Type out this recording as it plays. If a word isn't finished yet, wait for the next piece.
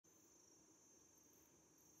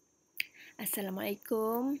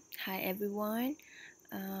Assalamualaikum. Hi everyone.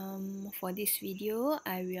 For this video,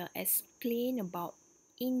 I will explain about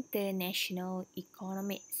international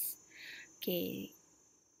economics. Okay,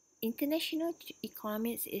 international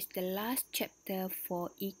economics is the last chapter for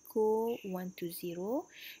ECO120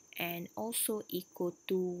 and also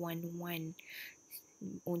ECO211.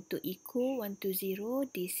 Untuk ECO120,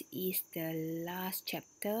 this is the last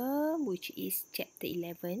chapter, which is chapter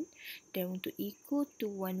 11. Dan untuk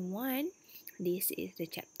ECO211, this is the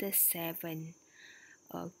chapter 7.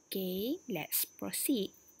 Okay, let's proceed.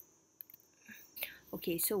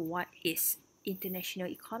 Okay, so what is international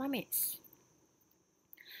economics?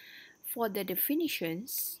 For the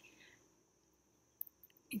definitions,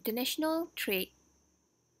 international trade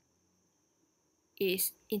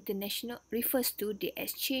refers to the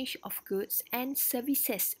exchange of goods and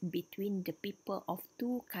services between the people of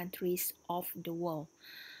two countries of the world.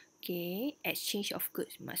 Okay, exchange of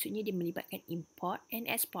goods maksudnya dia melibatkan import and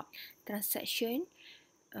export. Transaction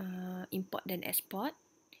import dan export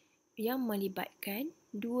yang melibatkan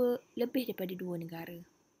lebih daripada dua negara.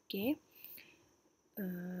 Okay.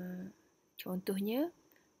 Contohnya,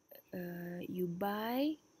 you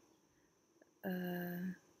buy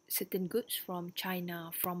certain goods from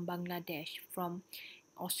China, from Bangladesh, from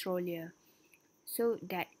Australia. So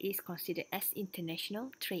that is considered as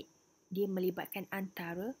international trade. Dia melibatkan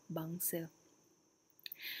antara bangsa.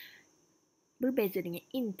 Berbeza dengan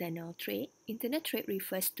internal trade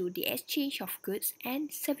refers to the exchange of goods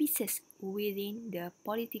and services within the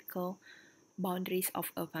political boundaries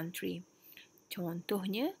of a country.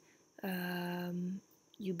 Contohnya,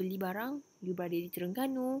 you beli barang, you berada di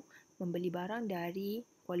Terengganu, membeli barang dari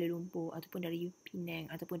Kuala Lumpur ataupun dari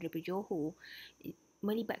Penang ataupun dari Johor,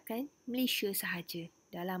 melibatkan Malaysia sahaja.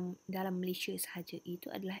 Dalam Malaysia sahaja,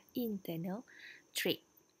 itu adalah internal trade.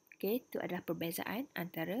 Okay, itu adalah perbezaan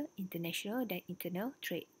antara international dan internal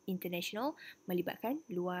trade. International melibatkan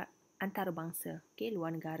luar antarabangsa, okay,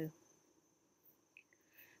 luar negara.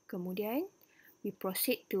 Kemudian, we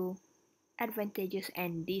proceed to advantages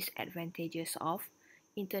and disadvantages of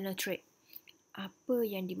internal trade. Apa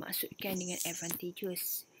yang dimaksudkan dengan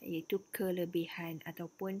advantages? Iaitu kelebihan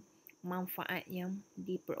ataupun manfaat yang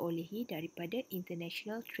diperolehi daripada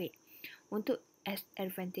international trade. Untuk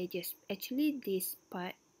advantages, actually this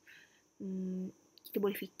part kita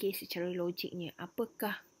boleh fikir secara logiknya.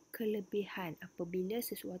 Apakah kelebihan apabila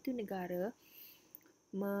sesuatu negara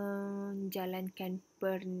menjalankan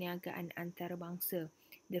perniagaan antarabangsa?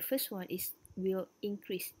 The first one is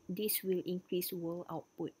this will increase world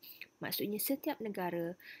output. Maksudnya setiap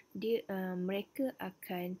negara mereka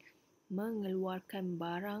akan mengeluarkan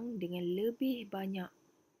barang dengan lebih banyak.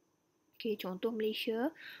 Okay, contoh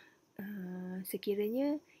Malaysia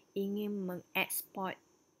sekiranya ingin mengeksport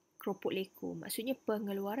keropok leko, maksudnya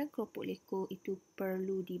pengeluaran keropok leko itu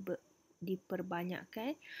perlu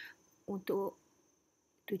diperbanyakkan untuk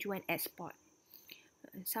tujuan ekspor.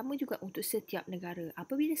 Sama juga untuk setiap negara.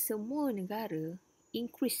 Apabila semua negara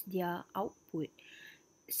increase their output,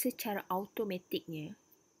 secara automatiknya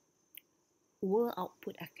world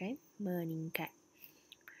output akan meningkat.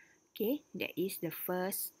 Okay, that is the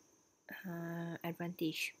first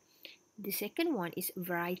advantage. The second one is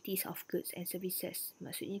varieties of goods and services.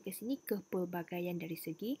 Maksudnya ke sini kepelbagaian dari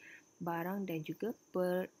segi barang dan juga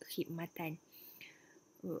perkhidmatan.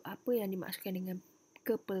 Apa yang dimaksudkan dengan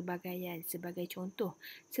kepelbagaian? Sebagai contoh,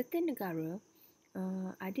 certain negara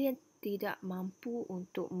ada yang tidak mampu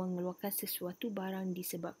untuk mengeluarkan sesuatu barang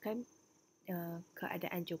disebabkan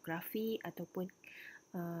keadaan geografi ataupun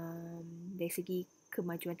dari segi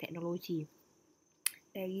kemajuan teknologi.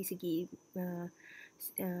 Dari segi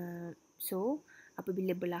so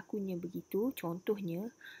apabila berlakunya begitu,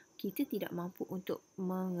 contohnya kita tidak mampu untuk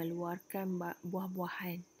mengeluarkan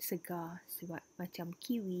buah-buahan segar sebab macam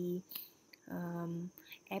kiwi,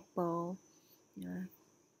 apple.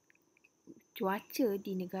 Cuaca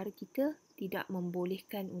di negara kita tidak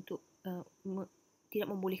membolehkan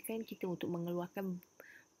kita untuk mengeluarkan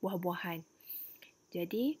buah-buahan.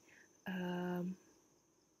 Jadi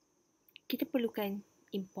kita perlukan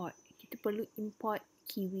import. Kita perlu import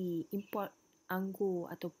kiwi, import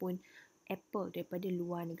anggur ataupun apple daripada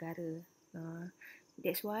luar negara.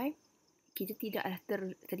 That's why kita tidaklah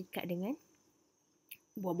terikat dengan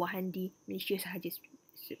buah-buahan di Malaysia sahaja.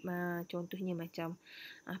 Contohnya macam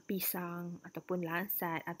pisang ataupun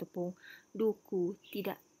lansat ataupun duku.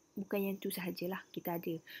 Bukan yang tu sahajalah kita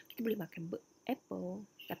ada. Kita boleh makan apple,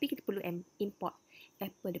 tapi kita perlu import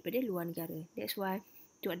apple daripada luar negara. That's why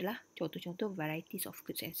itu adalah contoh-contoh varieties of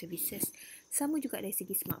goods and services. Sama juga dari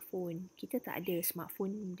segi smartphone. Kita tak ada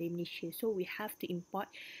smartphone dari Malaysia, so we have to import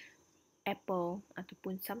Apple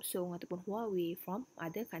ataupun Samsung ataupun Huawei from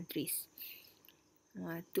other countries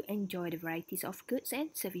to enjoy the varieties of goods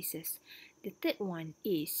and services. The third one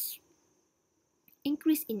is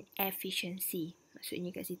increase in efficiency.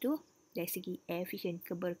 Maksudnya kat situ dari segi efficient,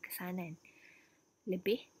 keberkesanan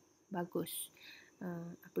lebih bagus.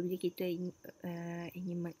 Apabila kita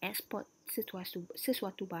ingin mengeksport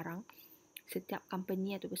sesuatu barang, setiap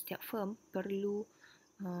company ataupun setiap firm perlu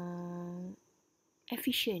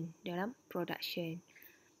efficient dalam production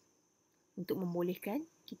untuk membolehkan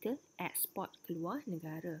kita eksport keluar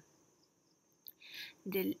negara.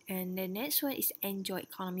 And the next one is enjoy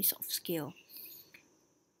economies of scale.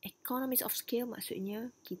 Economies of scale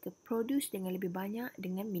maksudnya kita produce dengan lebih banyak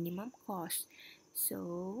dengan minimum cost.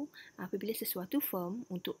 So, apabila sesuatu firm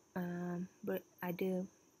untuk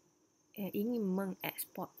ingin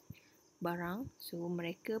mengeksport barang, so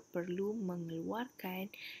mereka perlu mengeluarkan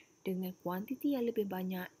dengan kuantiti yang lebih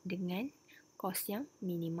banyak dengan kos yang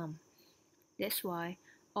minimum. That's why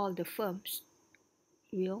all the firms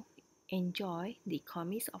will enjoy the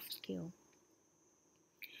economies of scale.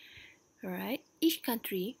 Alright, each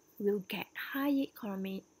country will get high income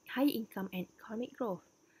and economic growth.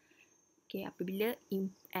 Okay, apabila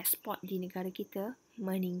ekspor di negara kita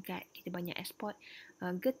meningkat, kita banyak ekspor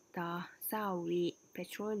getah, sawit,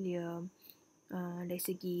 petroleum, dari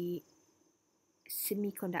segi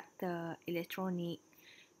semiconductor, elektronik.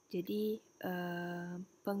 Jadi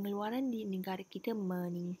pengeluaran di negara kita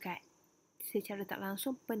meningkat. Secara tak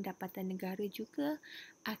langsung pendapatan negara juga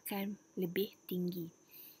akan lebih tinggi.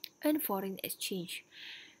 And foreign exchange.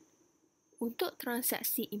 Untuk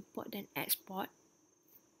transaksi import dan ekspor,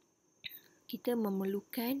 kita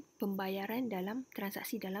memerlukan pembayaran dalam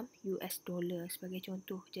transaksi dalam US dollar sebagai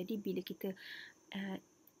contoh. Jadi bila kita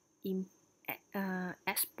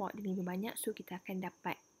ekspor dengan lebih banyak, so kita akan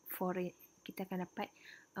dapat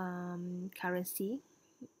currency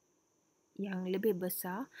yang lebih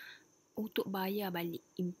besar untuk bayar balik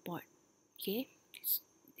import. Okay,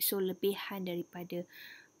 so lebihan daripada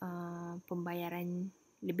pembayaran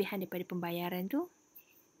tu,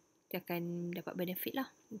 kita akan dapat benefit lah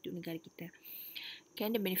untuk negara kita.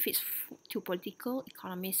 The benefits to political,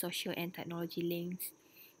 economy, social and technology links.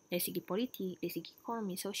 Dari segi politik, dari segi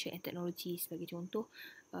ekonomi, social and technology. Sebagai contoh,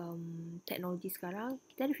 teknologi sekarang,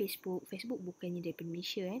 kita ada Facebook. Facebook bukannya daripada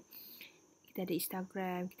Malaysia. Kita ada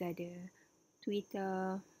Instagram, kita ada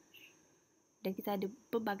Twitter, dan kita ada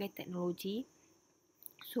pelbagai teknologi.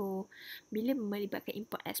 So, bila melibatkan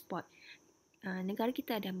import-export, negara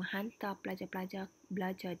kita ada menghantar pelajar-pelajar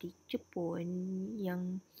belajar di Jepun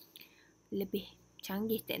yang lebih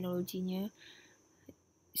canggih teknologinya.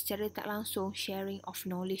 Secara tak langsung, sharing of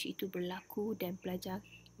knowledge itu berlaku dan pelajar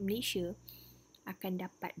Malaysia akan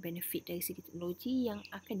dapat benefit dari segi teknologi yang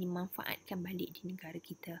akan dimanfaatkan balik di negara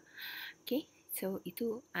kita. Okay, so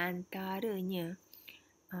itu antaranya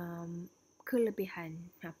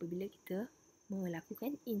kelebihan apabila kita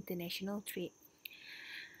melakukan international trade.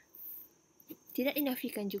 Tidak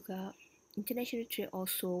dinafikan juga, international trade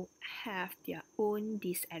also have their own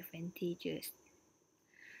disadvantages.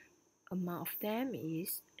 Among of them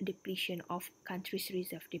is depletion of country's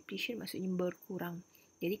reserve. Depletion maksudnya berkurang.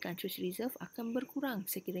 Jadi country's reserve akan berkurang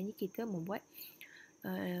sekiranya kita membuat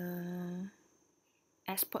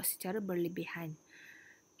ekspor secara berlebihan.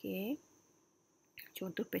 Okay.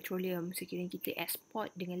 Contoh petroleum, sekiranya kita ekspor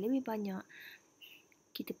dengan lebih banyak,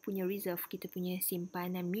 kita punya reserve, kita punya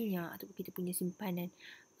simpanan minyak ataupun kita punya simpanan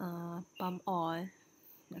palm oil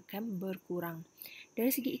akan berkurang. Dari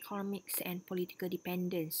segi economics and political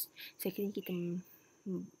dependence, sekiranya kita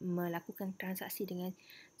melakukan transaksi dengan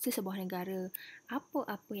sesebuah negara,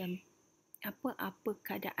 apa-apa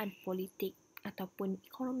keadaan politik ataupun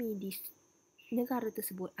ekonomi di negara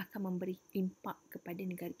tersebut akan memberi impak kepada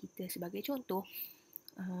negara kita. Sebagai contoh,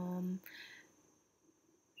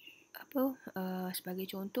 sebagai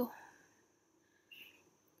contoh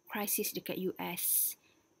krisis dekat US.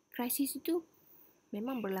 Krisis itu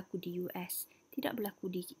memang berlaku di US, tidak berlaku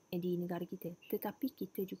di negara kita, tetapi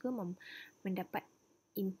kita juga mendapat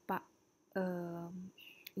impak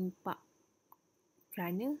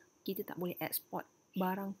kerana kita tak boleh ekspor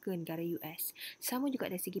barang ke negara US. Sama juga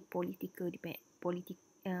dari segi politik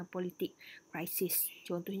krisis.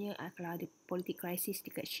 Contohnya kalau ada politik krisis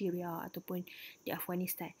dekat Syria ataupun di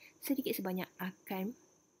Afghanistan, sedikit sebanyak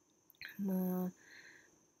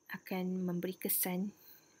akan memberi kesan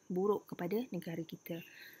buruk kepada negara kita.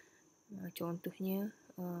 Contohnya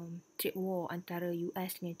trade war antara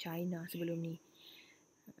US dengan China sebelum ni.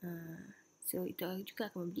 So itu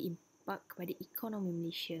juga akan memberi impak kepada ekonomi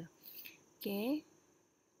Malaysia. Okay.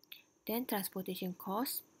 Dan transportation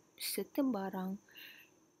cost, serta barang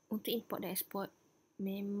untuk import dan export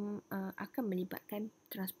akan melibatkan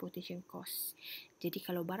transportation cost. Jadi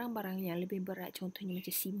kalau barang-barang yang lebih berat, contohnya macam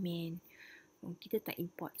simen, kita tak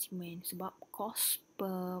import simen sebab kos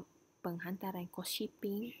penghantaran, kos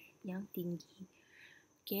shipping yang tinggi.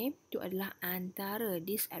 Okay, itu adalah antara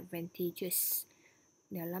disadvantages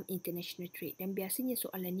dalam international trade. Dan biasanya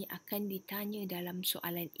soalan ni akan ditanya dalam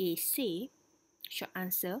soalan essay, short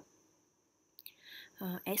answer,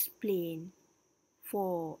 explain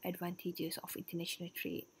 4 advantages of international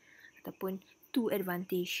trade, ataupun two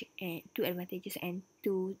advantages and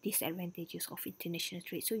 2 disadvantages of international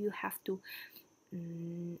trade. So you have to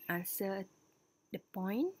answer the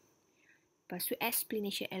point, lepas tu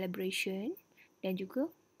explanation, elaboration, dan juga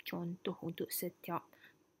contoh untuk setiap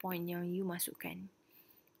point yang you masukkan.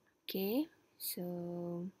 Okay, so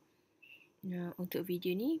untuk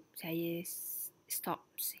video ni saya stop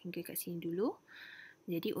sehingga kat sini dulu.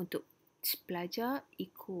 Jadi untuk pelajar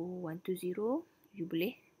ECO120, you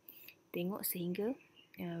boleh tengok sehingga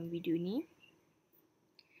video ni.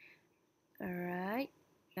 Alright,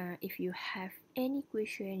 if you have any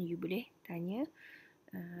question, you boleh tanya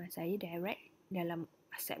saya direct dalam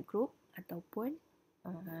WhatsApp group ataupun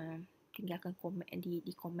tinggalkan komen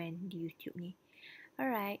di komen di YouTube ni.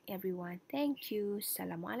 Alright everyone, thank you.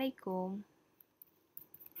 Assalamualaikum.